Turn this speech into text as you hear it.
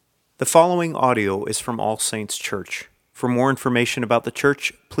The following audio is from All Saints Church. For more information about the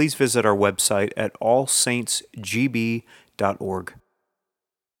church, please visit our website at allsaintsgb.org.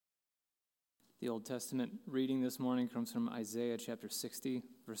 The Old Testament reading this morning comes from Isaiah chapter 60,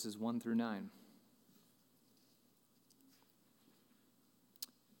 verses 1 through 9.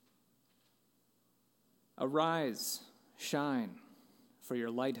 Arise, shine, for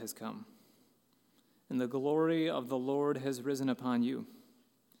your light has come, and the glory of the Lord has risen upon you.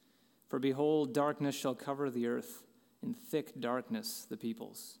 For behold, darkness shall cover the earth, and thick darkness the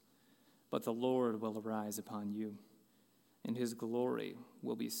peoples. But the Lord will arise upon you, and his glory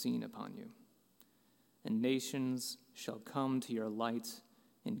will be seen upon you. And nations shall come to your light,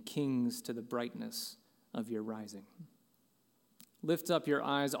 and kings to the brightness of your rising. Lift up your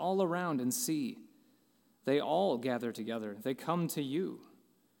eyes all around and see. They all gather together. They come to you.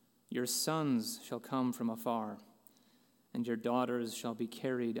 Your sons shall come from afar, and your daughters shall be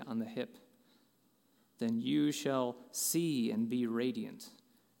carried on the hip. Then you shall see and be radiant.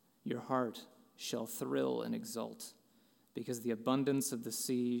 Your heart shall thrill and exult, because the abundance of the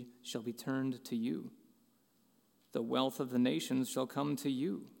sea shall be turned to you. The wealth of the nations shall come to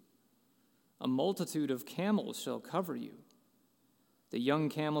you. A multitude of camels shall cover you. The young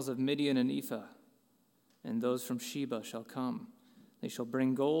camels of Midian and Ephah, and those from Sheba shall come. They shall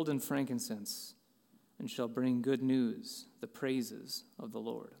bring gold and frankincense, and shall bring good news, the praises of the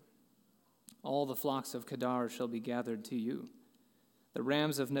Lord. All the flocks of Kedar shall be gathered to you. The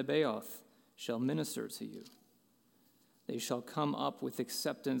rams of Nebaioth shall minister to you. They shall come up with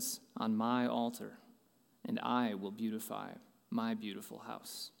acceptance on my altar, and I will beautify my beautiful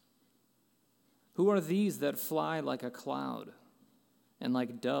house. Who are these that fly like a cloud, and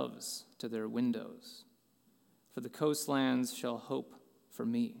like doves to their windows? For the coastlands shall hope for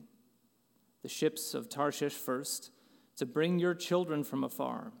me. The ships of Tarshish first, to bring your children from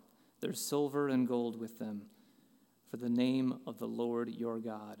afar, their silver and gold with them, for the name of the Lord your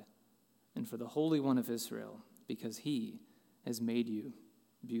God, and for the Holy One of Israel, because he has made you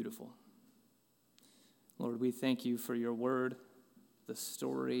beautiful. Lord, we thank you for your word, the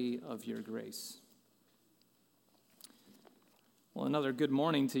story of your grace. Well, another good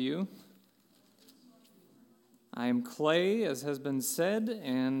morning to you. I am Clay, as has been said,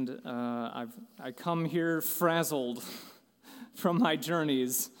 and I come here frazzled from my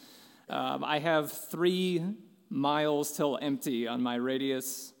journeys. I have 3 miles till empty on my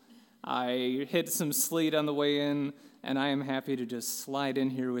radius. I hit some sleet on the way in, and I am happy to just slide in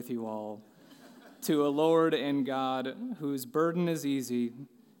here with you all to a Lord and God whose burden is easy,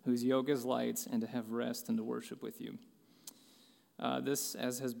 whose yoke is light, and to have rest and to worship with you. This,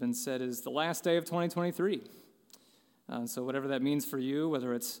 as has been said, is the last day of 2023. So whatever that means for you,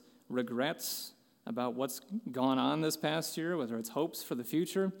 whether it's regrets about what's gone on this past year, whether it's hopes for the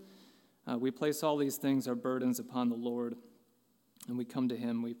future, we place all these things, our burdens, upon the Lord, and we come to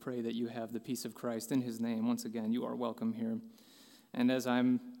him. We pray that you have the peace of Christ in his name. Once again, you are welcome here. And as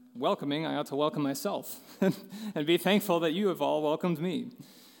I'm welcoming, I ought to welcome myself and be thankful that you have all welcomed me.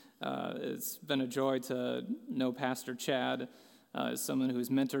 It's been a joy to know Pastor Chad, as someone who's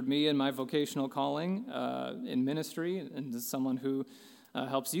mentored me in my vocational calling in ministry, and as someone who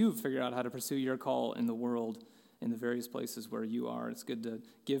helps you figure out how to pursue your call in the world in the various places where you are. It's good to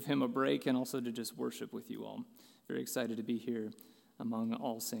give him a break and also to just worship with you all. Very excited to be here among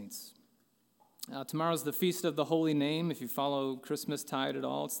all saints. Tomorrow's the Feast of the Holy Name. If you follow Christmas tide at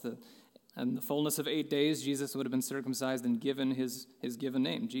all, it's in the fullness of 8 days, Jesus would have been circumcised and given his given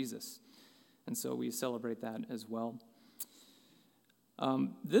name, Jesus. And so we celebrate that as well.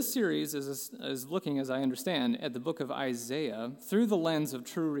 This series is looking, as I understand, at the book of Isaiah through the lens of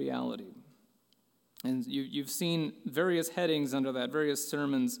true reality. And you've seen various headings under that, various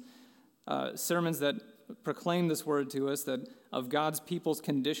sermons that proclaim this word to us, that of God's people's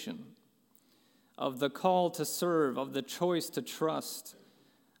condition, of the call to serve, of the choice to trust,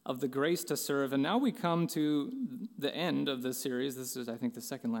 of the grace to serve. And now we come to the end of this series. This is, I think, the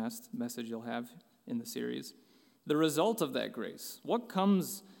second last message you'll have in the series. The result of that grace. What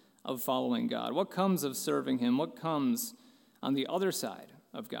comes of following God? What comes of serving him? What comes on the other side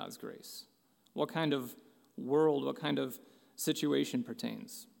of God's grace? What kind of world, what kind of situation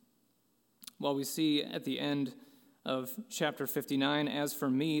pertains? Well, we see at the end of chapter 59, as for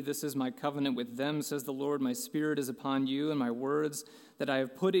me, this is my covenant with them, says the Lord, my spirit is upon you, and my words that I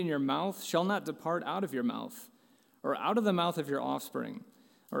have put in your mouth shall not depart out of your mouth, or out of the mouth of your offspring,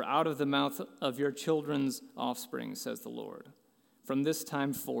 or out of the mouth of your children's offspring, says the Lord, from this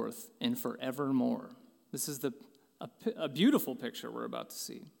time forth and forevermore. This is a beautiful picture we're about to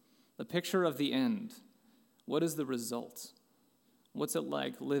see. The picture of the end. What is the result? What's it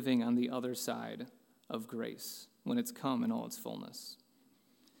like living on the other side of grace when it's come in all its fullness?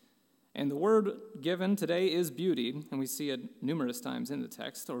 And the word given today is beauty, and we see it numerous times in the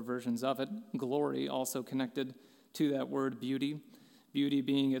text, or versions of it. Glory also connected to that word beauty. Beauty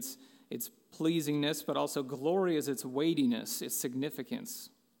being its pleasingness, but also glory is its weightiness, its significance,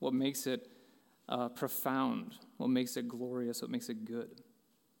 what makes it profound, what makes it glorious, what makes it good.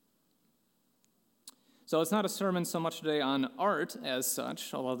 So it's not a sermon so much today on art as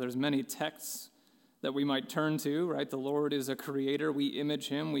such, although there's many texts that we might turn to, right? The Lord is a creator. We image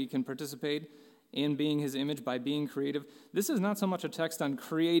him. We can participate in being his image by being creative. This is not so much a text on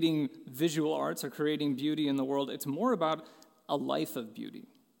creating visual arts or creating beauty in the world. It's more about a life of beauty.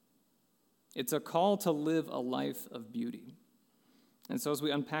 It's a call to live a life of beauty. And so as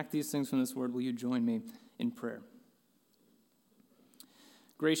we unpack these things from this word, will you join me in prayer?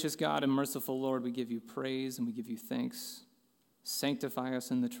 Gracious God and merciful Lord, we give you praise and we give you thanks. Sanctify us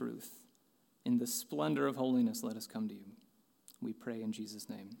in the truth. In the splendor of holiness, let us come to you. We pray in Jesus'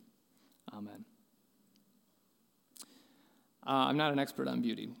 name. Amen. I'm not an expert on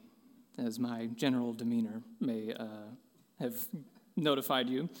beauty, as my general demeanor may have notified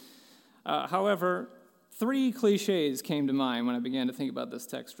you. However, 3 cliches came to mind when I began to think about this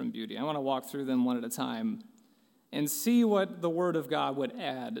text from beauty. I want to walk through them one at a time and see what the Word of God would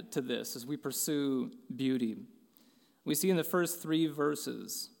add to this as we pursue beauty. We see in the first 3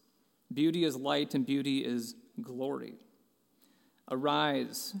 verses, beauty is light and beauty is glory.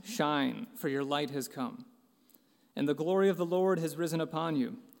 Arise, shine, for your light has come, and the glory of the Lord has risen upon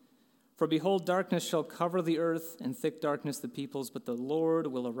you. For behold, darkness shall cover the earth, and thick darkness the peoples, but the Lord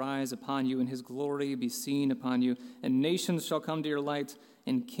will arise upon you, and his glory be seen upon you. And nations shall come to your light,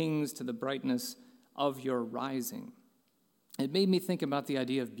 and kings to the brightness of your rising. It made me think about the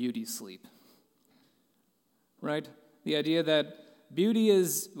idea of beauty sleep, right? The idea that beauty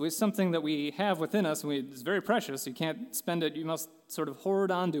is something that we have within us, and it's very precious. You can't spend it. You must sort of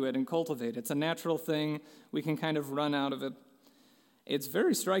hoard onto it and cultivate it. It's a natural thing. We can kind of run out of it. It's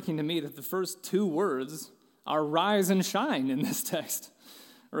very striking to me that the first 2 words are rise and shine in this text,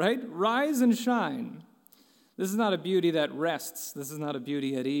 right? Rise and shine. This is not a beauty that rests. This is not a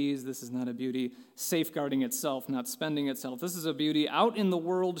beauty at ease. This is not a beauty safeguarding itself, not spending itself. This is a beauty out in the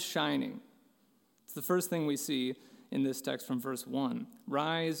world shining. It's the first thing we see in this text from verse 1.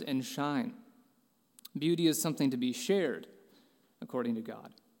 Rise and shine. Beauty is something to be shared, according to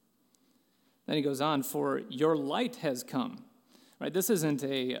God. Then he goes on, for your light has come. Right? This isn't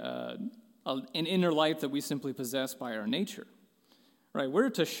an inner light that we simply possess by our nature. Right? We're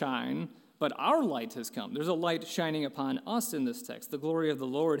to shine, but our light has come. There's a light shining upon us in this text. The glory of the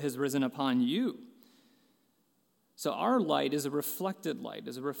Lord has risen upon you. So our light is a reflected light,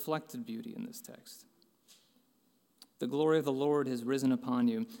 is a reflected beauty in this text. The glory of the Lord has risen upon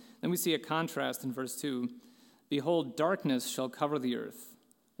you. Then we see a contrast in verse 2. Behold, darkness shall cover the earth,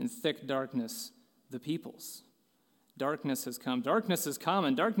 and thick darkness the peoples. Darkness has come. Darkness is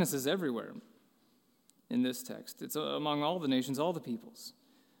common. Darkness is everywhere in this text. It's among all the nations, all the peoples.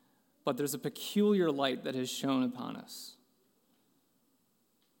 But there's a peculiar light that has shone upon us.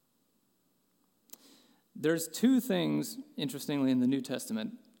 There's 2 things, interestingly, in the New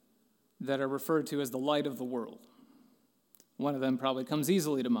Testament that are referred to as the light of the world. One of them probably comes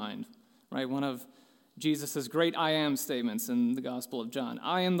easily to mind, right? One of Jesus' great I am statements in the Gospel of John.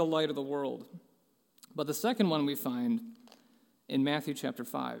 I am the light of the world. But the second one we find in Matthew chapter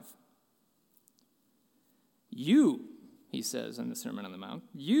 5. You, he says in the Sermon on the Mount,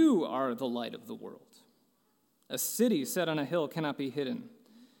 you are the light of the world. A city set on a hill cannot be hidden,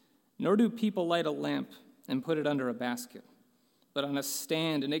 nor do people light a lamp and put it under a basket, but on a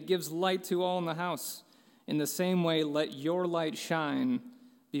stand, and it gives light to all in the house. In the same way, let your light shine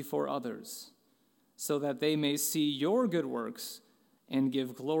before others, so that they may see your good works and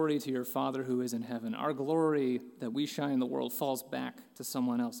give glory to your Father who is in heaven. Our glory that we shine in the world falls back to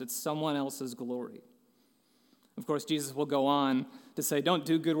someone else. It's someone else's glory. Of course, Jesus will go on to say, don't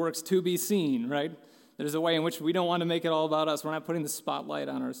do good works to be seen, right? There's a way in which we don't want to make it all about us. We're not putting the spotlight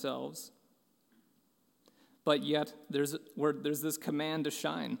on ourselves. But yet, there's this command to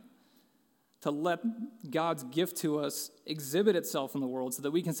shine, to let God's gift to us exhibit itself in the world so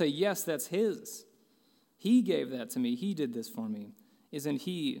that we can say, yes, that's his. He gave that to me. He did this for me. Isn't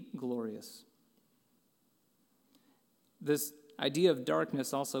he glorious? This idea of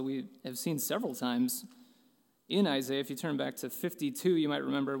darkness also we have seen several times in Isaiah. If you turn back to 52, you might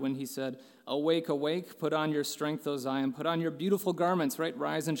remember when he said, awake, awake, put on your strength, O Zion, put on your beautiful garments, right?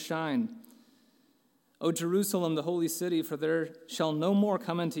 Rise and shine. O Jerusalem, the holy city, for there shall no more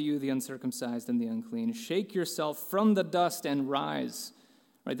come unto you the uncircumcised and the unclean. Shake yourself from the dust and rise.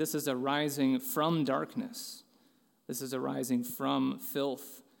 Right? This is a rising from darkness. This is a rising from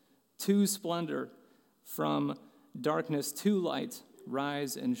filth to splendor, from darkness to light.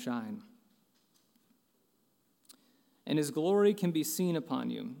 Rise and shine. And his glory can be seen upon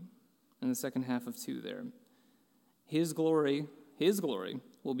you. In the second half of 2 there. His glory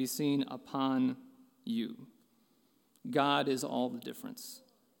will be seen upon you. God is all the difference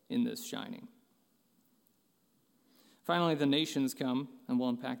in this shining. Finally, the nations come, and we'll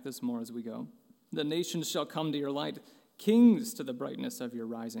unpack this more as we go. The nations shall come to your light, kings to the brightness of your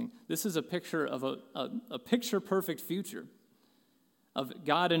rising. This is a picture of a picture-perfect future of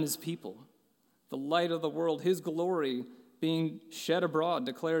God and his people, the light of the world, his glory being shed abroad,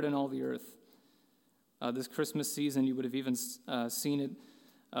 declared in all the earth. This Christmas season, you would have even seen it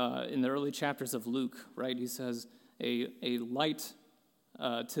in the early chapters of Luke, right? He says, a light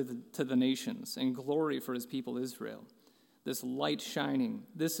to the nations and glory for his people Israel. This light shining,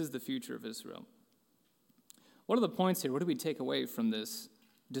 this is the future of Israel. What are the points here? What do we take away from this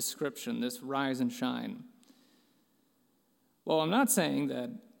description, this rise and shine? Well, I'm not saying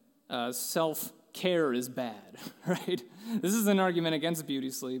that self-care is bad, right? This is an argument against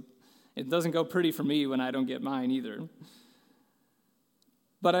beauty sleep. It doesn't go pretty for me when I don't get mine either.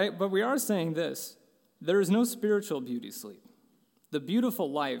 But we are saying this. There is no spiritual beauty sleep. The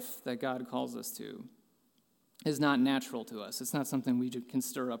beautiful life that God calls us to is not natural to us. It's not something we can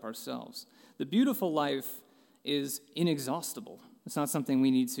stir up ourselves. The beautiful life is inexhaustible. It's not something we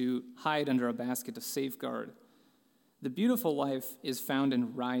need to hide under a basket to safeguard. The beautiful life is found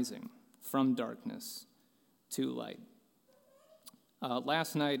in rising from darkness to light.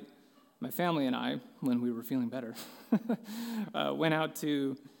 Last night, my family and I, when we were feeling better, went out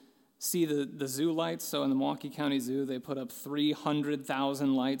to see the zoo lights. So in the Milwaukee County Zoo, they put up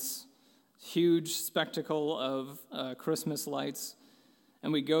 300,000 lights, huge spectacle of Christmas lights.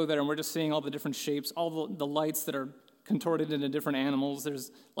 And we go there, and we're just seeing all the different shapes, all the lights that are contorted into different animals.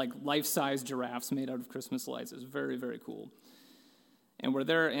 There's like life-size giraffes made out of Christmas lights. It's very, very cool. And we're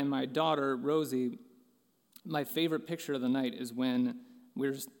there, and my daughter, Rosie, my favorite picture of the night is when we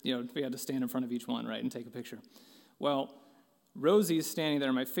had to stand in front of each one, right, and take a picture. Well, Rosie's standing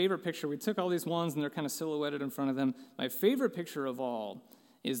there. My favorite picture, we took all these ones, and they're kind of silhouetted in front of them. My favorite picture of all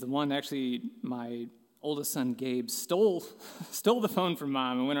is the one, actually, my oldest son, Gabe, stole the phone from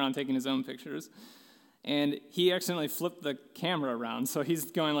Mom and went around taking his own pictures. And he accidentally flipped the camera around, so he's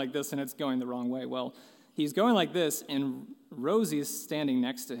going like this, and it's going the wrong way. Well, he's going like this, and Rosie's standing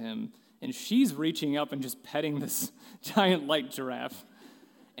next to him, and she's reaching up and just petting this giant light giraffe.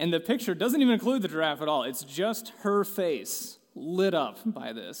 And the picture doesn't even include the giraffe at all. It's just her face lit up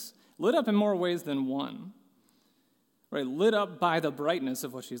by this. Lit up in more ways than one. Right? Lit up by the brightness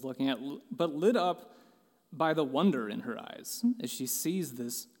of what she's looking at, but lit up by the wonder in her eyes as she sees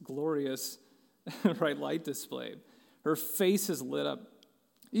this glorious right, light display. Her face is lit up.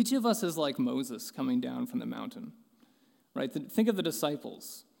 Each of us is like Moses coming down from the mountain. Right? Think of the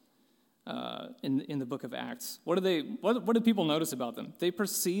disciples. In the book of Acts. What did people notice about them? They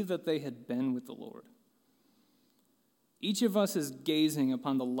perceived that they had been with the Lord. Each of us is gazing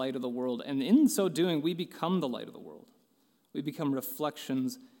upon the light of the world, and in so doing, we become the light of the world. We become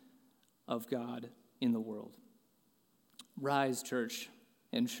reflections of God in the world. Rise, church,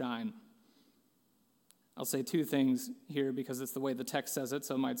 and shine. I'll say 2 things here because it's the way the text says it,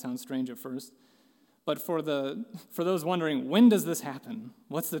 so it might sound strange at first. But for those wondering, when does this happen?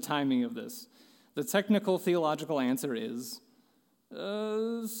 What's the timing of this? The technical theological answer is,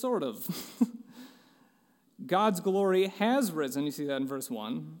 sort of. God's glory has risen. You see that in verse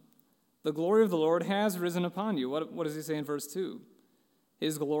 1. The glory of the Lord has risen upon you. What does he say in verse 2?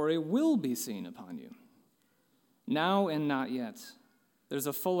 His glory will be seen upon you. Now and not yet. There's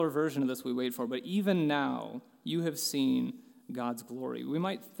a fuller version of this we wait for, but even now you have seen God's glory. We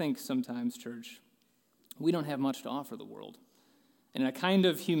might think sometimes, church, we don't have much to offer the world. In a kind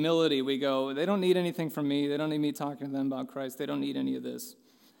of humility, we go, they don't need anything from me. They don't need me talking to them about Christ. They don't need any of this.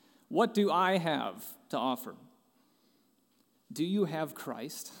 What do I have to offer? Do you have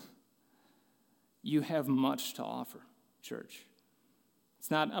Christ? You have much to offer, church. It's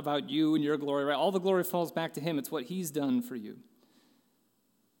not about you and your glory, right? All the glory falls back to him. It's what he's done for you.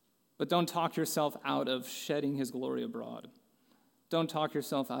 But don't talk yourself out of shedding his glory abroad. Don't talk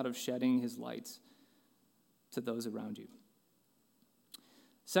yourself out of shedding his light to those around you.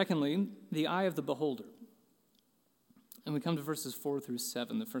 Secondly, the eye of the beholder. And we come to verses 4 through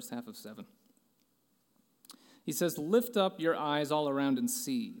 7, the first half of 7. He says, lift up your eyes all around and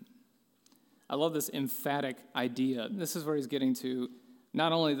see. I love this emphatic idea. This is where he's getting to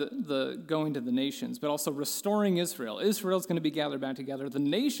not only the going to the nations, but also restoring Israel. Israel's going to be gathered back together. The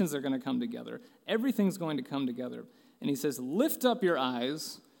nations are going to come together. Everything's going to come together. And he says, lift up your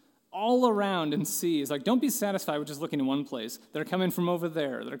eyes all around and see. It's like, don't be satisfied with just looking in one place. They're coming from over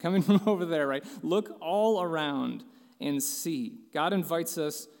there. They're coming from over there, right? Look all around and see. God invites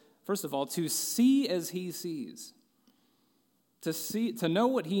us, first of all, to see as he sees. To know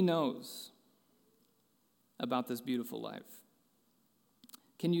what he knows about this beautiful life.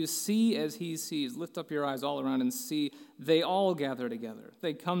 Can you see as he sees? Lift up your eyes all around and see. They all gather together.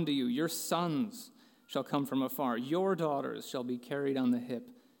 They come to you. Your sons shall come from afar. Your daughters shall be carried on the hip.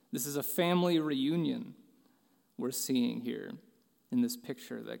 This is a family reunion we're seeing here in this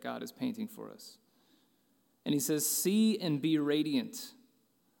picture that God is painting for us. And he says, see and be radiant.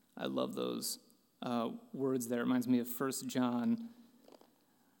 I love those words there. It reminds me of 1 John.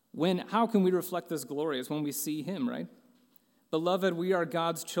 How can we reflect this glory? It's when we see him, right? Beloved, we are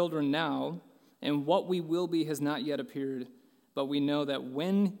God's children now, and what we will be has not yet appeared, but we know that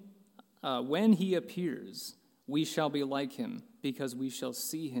when he appears, we shall be like him, because we shall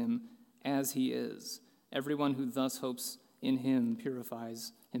see him as he is. Everyone who thus hopes in him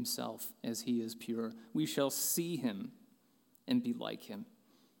purifies himself as he is pure. We shall see him and be like him.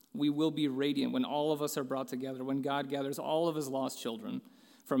 We will be radiant when all of us are brought together, when God gathers all of his lost children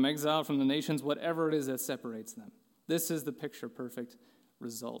from exile, from the nations, whatever it is that separates them. This is the picture-perfect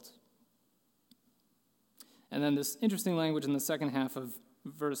result. And then this interesting language in the second half of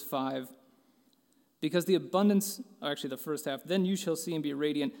verse 5, because the first half, then you shall see and be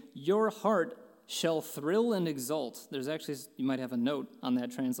radiant, your heart shall thrill and exult. There's actually, you might have a note on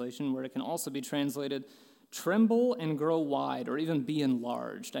that translation where it can also be translated, tremble and grow wide, or even be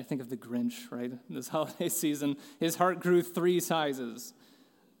enlarged. I think of the Grinch, right? This holiday season, his heart grew 3 sizes.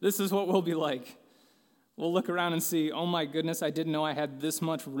 This is what we'll be like. We'll look around and see, oh my goodness, I didn't know I had this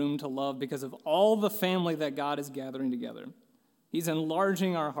much room to love because of all the family that God is gathering together. He's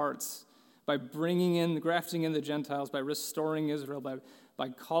enlarging our hearts by grafting in the Gentiles, by restoring Israel, by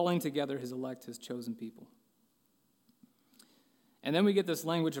calling together his elect, his chosen people. And then we get this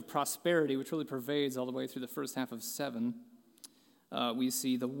language of prosperity, which really pervades all the way through the first half of 7. We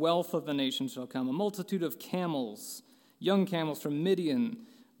see the wealth of the nations shall come, a multitude of camels, young camels from Midian,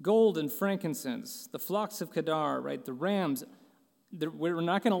 gold and frankincense, the flocks of Kedar, right? The rams. We're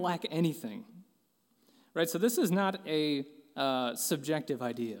not going to lack anything, right? So this is not a subjective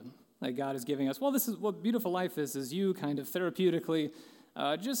idea that God is giving us. Well, this is what beautiful life is you kind of therapeutically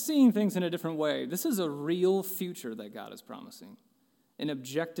just seeing things in a different way. This is a real future that God is promising, an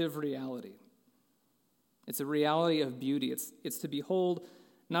objective reality. It's a reality of beauty. It's to behold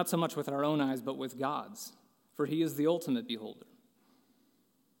not so much with our own eyes, but with God's, for he is the ultimate beholder.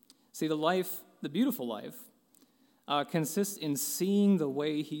 See, the beautiful life, consists in seeing the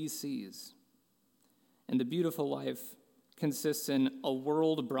way he sees. And the beautiful life consists in a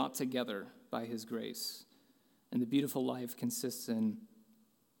world brought together by his grace. And the beautiful life consists in,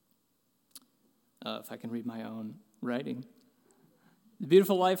 if I can read my own writing, the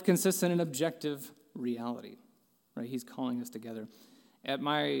beautiful life consists in an objective reality, right? He's calling us together. At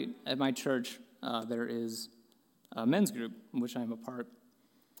my church, there is a men's group, in which I'm a part.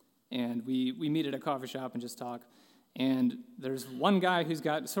 And we meet at a coffee shop and just talk. And there's one guy who's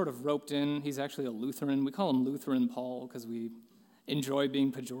got sort of roped in. He's actually a Lutheran. We call him Lutheran Paul because we enjoy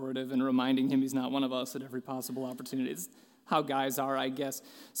being pejorative and reminding him he's not one of us at every possible opportunity. It's how guys are, I guess.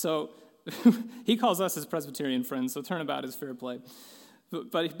 So he calls us his Presbyterian friends, so turnabout is fair play.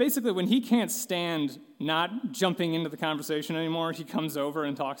 But basically, when he can't stand not jumping into the conversation anymore, he comes over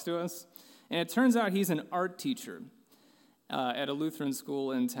and talks to us. And it turns out he's an art teacher at a Lutheran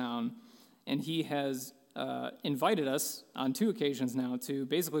school in town, and he has invited us on 2 occasions now to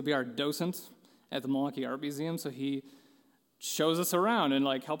basically be our docent at the Milwaukee Art Museum. So he shows us around and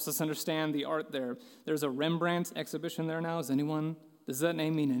helps us understand the art there. There's a Rembrandt exhibition there now. Does that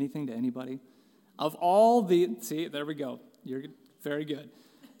name mean anything to anybody? See, there we go. You're very good.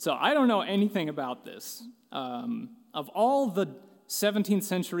 So I don't know anything about this. Of all the 17th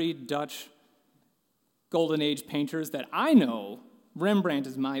century Dutch Golden Age painters that I know, Rembrandt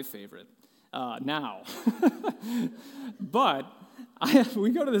is my favorite now. But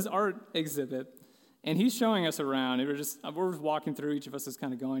we go to this art exhibit, and he's showing us around, and we're walking through, each of us is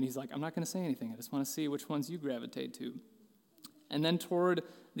kind of going, he's like, I'm not going to say anything, I just want to see which ones you gravitate to. And then toward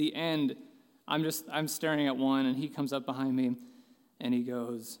the end, I'm staring at one, and he comes up behind me, and he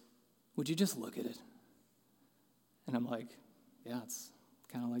goes, would you just look at it? And I'm like, yeah, it's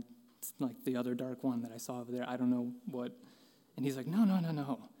kind of like the other dark one that I saw over there. I don't know what. And he's like, no.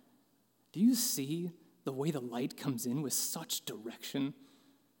 Do you see the way the light comes in with such direction?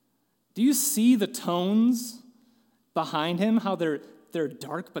 Do you see the tones behind him, how they're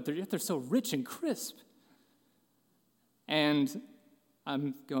dark, but yet they're so rich and crisp? And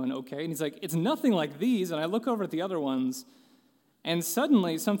I'm going, okay. And he's like, it's nothing like these. And I look over at the other ones, and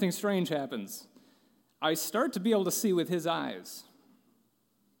suddenly something strange happens. I start to be able to see with his eyes.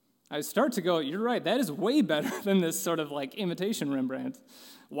 I start to go, you're right, that is way better than this sort of like imitation Rembrandt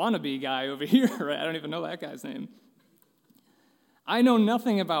wannabe guy over here. Right? I don't even know that guy's name. I know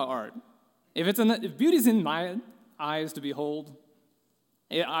nothing about art. If beauty's in my eyes to behold,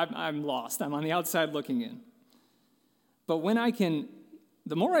 I'm lost. I'm on the outside looking in. But when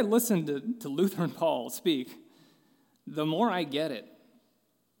the more I listen to Luther and Paul speak, the more I get it.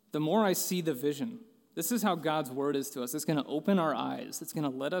 The more I see the vision. This is how God's word is to us. It's going to open our eyes. It's going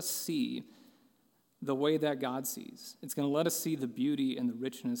to let us see the way that God sees. It's going to let us see the beauty and the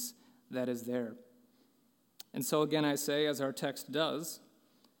richness that is there. And so again, I say, as our text does,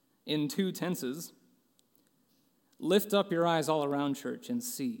 in two tenses, lift up your eyes all around, church, and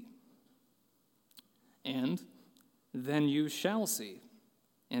see. And then you shall see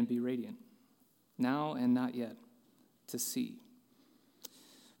and be radiant, now and not yet, to see.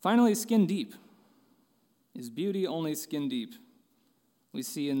 Finally, skin deep. Is beauty only skin deep? We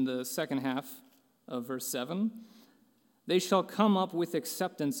see in the second half of verse 7, they shall come up with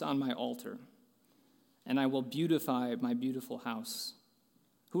acceptance on my altar, and I will beautify my beautiful house.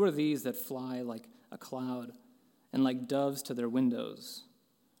 Who are these that fly like a cloud and like doves to their windows?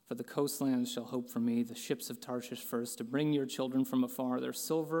 For the coastlands shall hope for me, the ships of Tarshish first, to bring your children from afar, their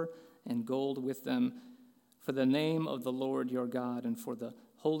silver and gold with them, for the name of the Lord your God and for the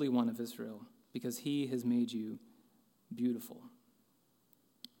Holy One of Israel, because he has made you beautiful.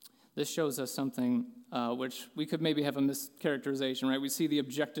 This shows us something which we could maybe have a mischaracterization, right? We see the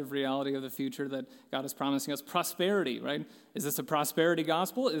objective reality of the future that God is promising us. Prosperity, right? Is this a prosperity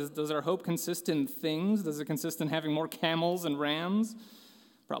gospel? Does our hope consist in things? Does it consist in having more camels and rams?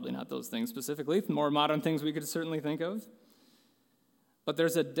 Probably not those things specifically. More modern things we could certainly think of. But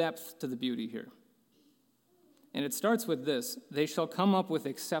there's a depth to the beauty here. And it starts with this: they shall come up with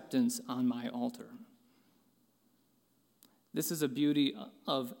acceptance on my altar. This is a beauty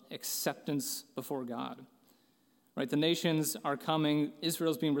of acceptance before God. Right? The nations are coming.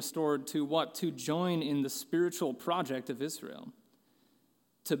 Israel's being restored to what? To join in the spiritual project of Israel.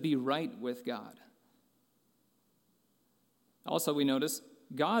 To be right with God. Also, we notice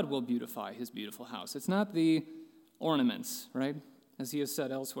God will beautify his beautiful house. It's not the ornaments, right? As he has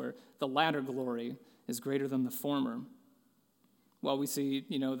said elsewhere, the latter glory is greater than the former. Well, we see,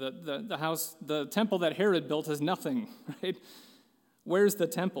 the house, the temple that Herod built is nothing, right? Where's the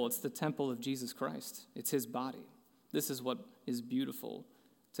temple? It's the temple of Jesus Christ. It's his body. This is what is beautiful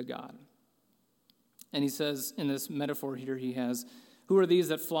to God. And he says in this metaphor here he has, who are these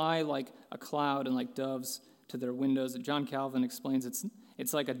that fly like a cloud and like doves to their windows? John Calvin explains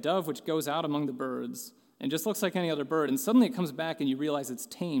it's like a dove which goes out among the birds and just looks like any other bird, and suddenly it comes back and you realize it's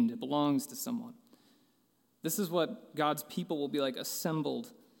tamed. It belongs to someone. This is what God's people will be like,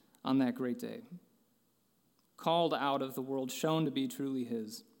 assembled on that great day. Called out of the world, shown to be truly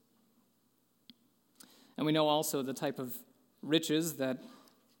his. And we know also the type of riches that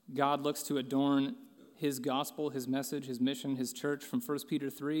God looks to adorn his gospel, his message, his mission, his church from 1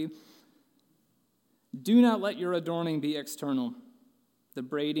 Peter 3. Do not let your adorning be external, the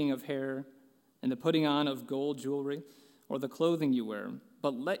braiding of hair and the putting on of gold jewelry or the clothing you wear,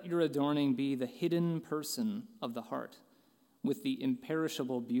 but let your adorning be the hidden person of the heart with the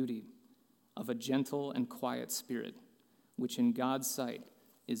imperishable beauty of a gentle and quiet spirit, which in God's sight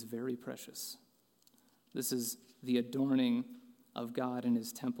is very precious. This is the adorning of God in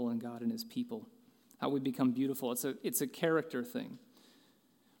his temple and God in his people, how we become beautiful. It's a character thing,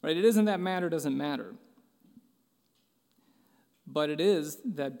 right? It isn't that matter doesn't matter. But it is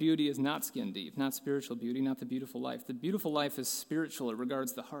that beauty is not skin deep, not spiritual beauty, not the beautiful life. The beautiful life is spiritual. It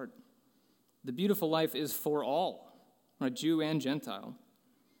regards the heart. The beautiful life is for all, right? Jew and Gentile.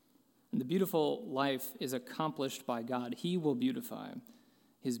 And the beautiful life is accomplished by God. He will beautify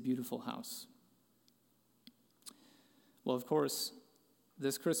his beautiful house. Well, of course,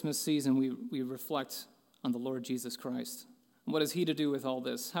 this Christmas season, we reflect on the Lord Jesus Christ. What is he to do with all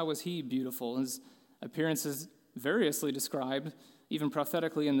this? How is he beautiful? His appearance is variously described, even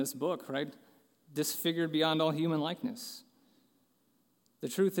prophetically in this book, right? Disfigured beyond all human likeness. The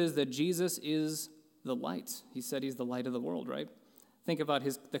truth is that Jesus is the light. He said he's the light of the world, right? Think about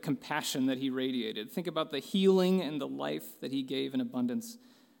the compassion that he radiated. Think about the healing and the life that he gave in abundance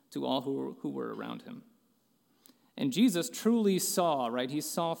to all who were around him. And Jesus truly saw, right? He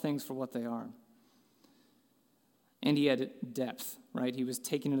saw things for what they are. And he had depth, right? He was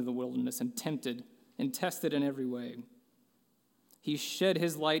taken into the wilderness and tempted and tested in every way. He shed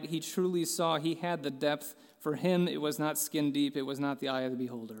his light. He truly saw. He had the depth. For him, it was not skin deep. It was not the eye of the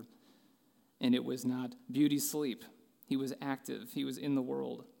beholder. And it was not beauty sleep. He was active. He was in the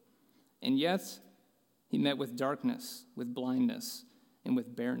world. And yet, he met with darkness, with blindness, and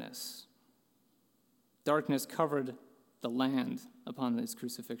with bareness. Darkness covered the land upon his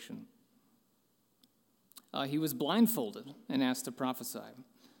crucifixion. He was blindfolded and asked to prophesy.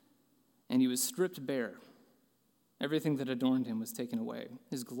 And he was stripped bare. Everything that adorned him was taken away.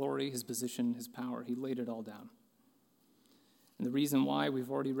 His glory, his position, his power, he laid it all down. And the reason why we've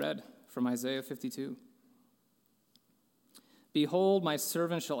already read from Isaiah 52. Behold, my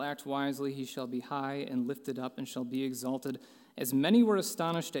servant shall act wisely. He shall be high and lifted up and shall be exalted. As many were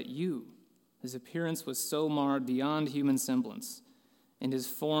astonished at you, his appearance was so marred beyond human semblance, and his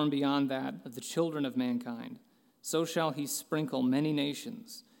form beyond that of the children of mankind. So shall he sprinkle many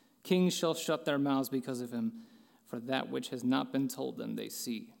nations. Kings shall shut their mouths because of him, for that which has not been told them they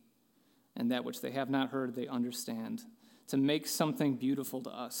see, and that which they have not heard they understand, to make something beautiful to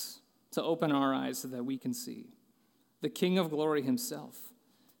us, to open our eyes so that we can see. The King of glory himself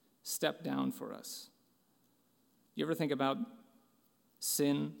stepped down for us. You ever think about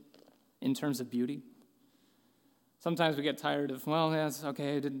sin in terms of beauty? Sometimes we get tired of, well, that's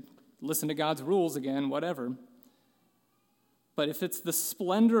okay, I didn't listen to God's rules again, whatever. But if it's the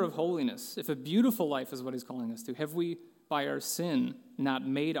splendor of holiness, if a beautiful life is what he's calling us to, have we, by our sin, not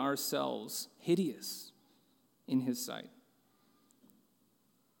made ourselves hideous in his sight?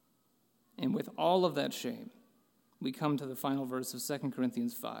 And with all of that shame, we come to the final verse of 2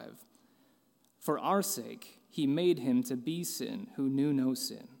 Corinthians 5. For our sake, he made him to be sin who knew no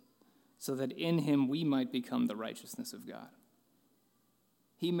sin, so that in him we might become the righteousness of God.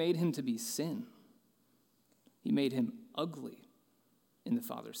 He made him to be sin. He made him ugly in the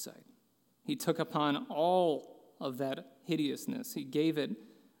Father's sight. He took upon all of that hideousness. He gave it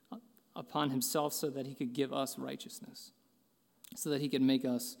upon himself so that he could give us righteousness, so that he could make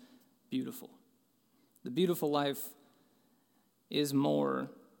us beautiful. The beautiful life is more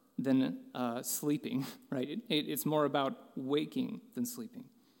than sleeping, right? It's more about waking than sleeping.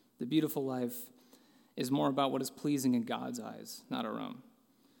 The beautiful life is more about what is pleasing in God's eyes, not our own.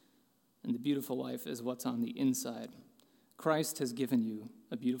 And the beautiful life is what's on the inside. Christ has given you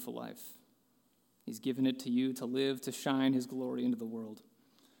a beautiful life. He's given it to you to live, to shine his glory into the world.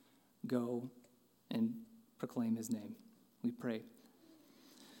 Go and proclaim his name. We pray.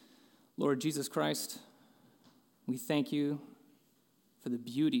 Lord Jesus Christ, we thank you for the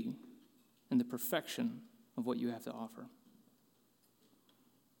beauty and the perfection of what you have to offer.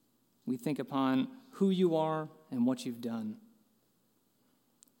 We think upon who you are and what you've done.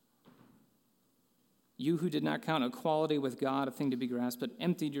 You who did not count equality with God a thing to be grasped, but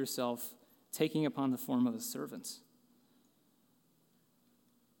emptied yourself, taking upon the form of a servant.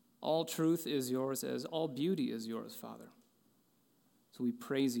 All truth is yours, as all beauty is yours, Father. So we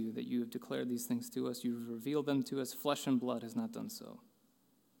praise you that you have declared these things to us. You've revealed them to us. Flesh and blood has not done so.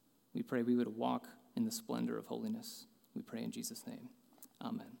 We pray we would walk in the splendor of holiness. We pray in Jesus' name.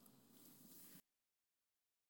 Amen.